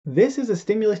This is a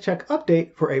stimulus check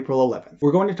update for April 11th.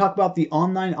 We're going to talk about the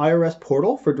online IRS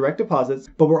portal for direct deposits,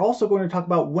 but we're also going to talk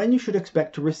about when you should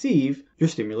expect to receive your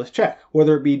stimulus check,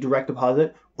 whether it be direct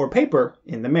deposit or paper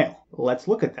in the mail. Let's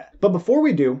look at that. But before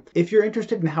we do, if you're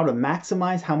interested in how to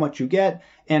maximize how much you get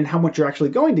and how much you're actually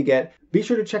going to get, be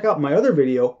sure to check out my other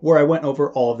video where I went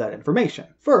over all of that information.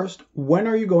 First, when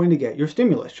are you going to get your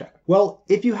stimulus check? Well,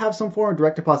 if you have some form of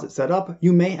direct deposit set up,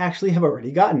 you may actually have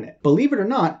already gotten it. Believe it or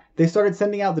not, they started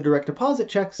sending out the direct deposit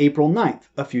checks April 9th,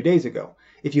 a few days ago.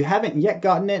 If you haven't yet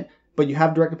gotten it, but you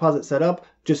have direct deposit set up,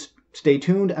 just stay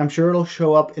tuned. I'm sure it'll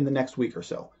show up in the next week or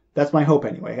so. That's my hope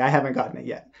anyway. I haven't gotten it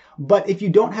yet. But if you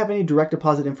don't have any direct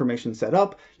deposit information set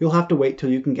up, you'll have to wait till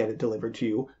you can get it delivered to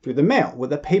you through the mail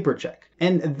with a paper check.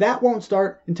 And that won't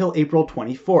start until April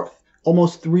 24th,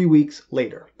 almost 3 weeks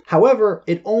later. However,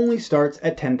 it only starts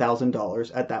at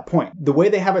 $10,000 at that point. The way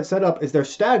they have it set up is they're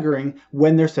staggering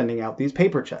when they're sending out these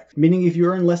paper checks, meaning if you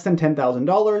earn less than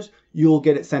 $10,000, you'll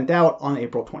get it sent out on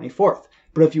April 24th.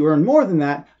 But if you earn more than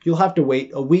that, you'll have to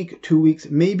wait a week, 2 weeks,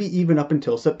 maybe even up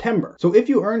until September. So if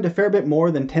you earned a fair bit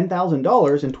more than $10,000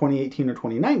 in 2018 or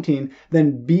 2019,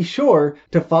 then be sure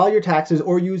to file your taxes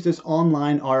or use this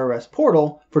online IRS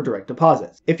portal for direct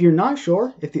deposits. If you're not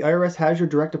sure if the IRS has your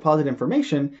direct deposit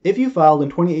information, if you filed in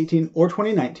 2018 or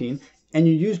 2019 and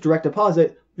you use direct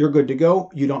deposit, you're good to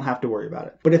go. You don't have to worry about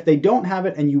it. But if they don't have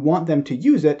it and you want them to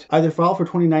use it, either file for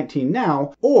 2019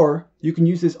 now, or you can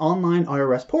use this online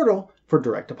IRS portal for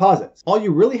direct deposits. All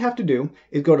you really have to do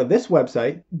is go to this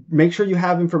website, make sure you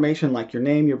have information like your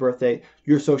name, your birth date,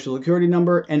 your social security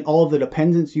number, and all of the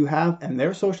dependents you have and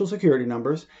their social security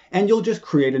numbers, and you'll just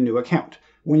create a new account.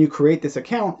 When you create this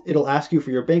account, it'll ask you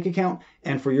for your bank account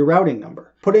and for your routing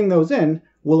number. Putting those in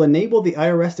will enable the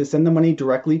IRS to send the money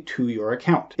directly to your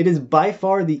account. It is by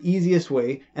far the easiest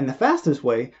way and the fastest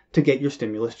way to get your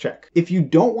stimulus check. If you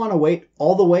don't want to wait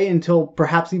all the way until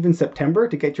perhaps even September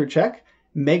to get your check,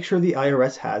 make sure the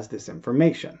IRS has this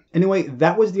information. Anyway,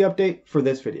 that was the update for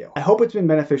this video. I hope it's been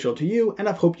beneficial to you, and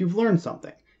I hope you've learned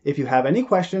something. If you have any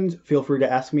questions, feel free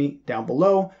to ask me down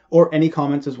below, or any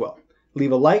comments as well.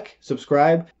 Leave a like,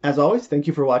 subscribe. As always, thank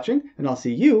you for watching, and I'll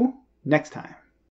see you next time.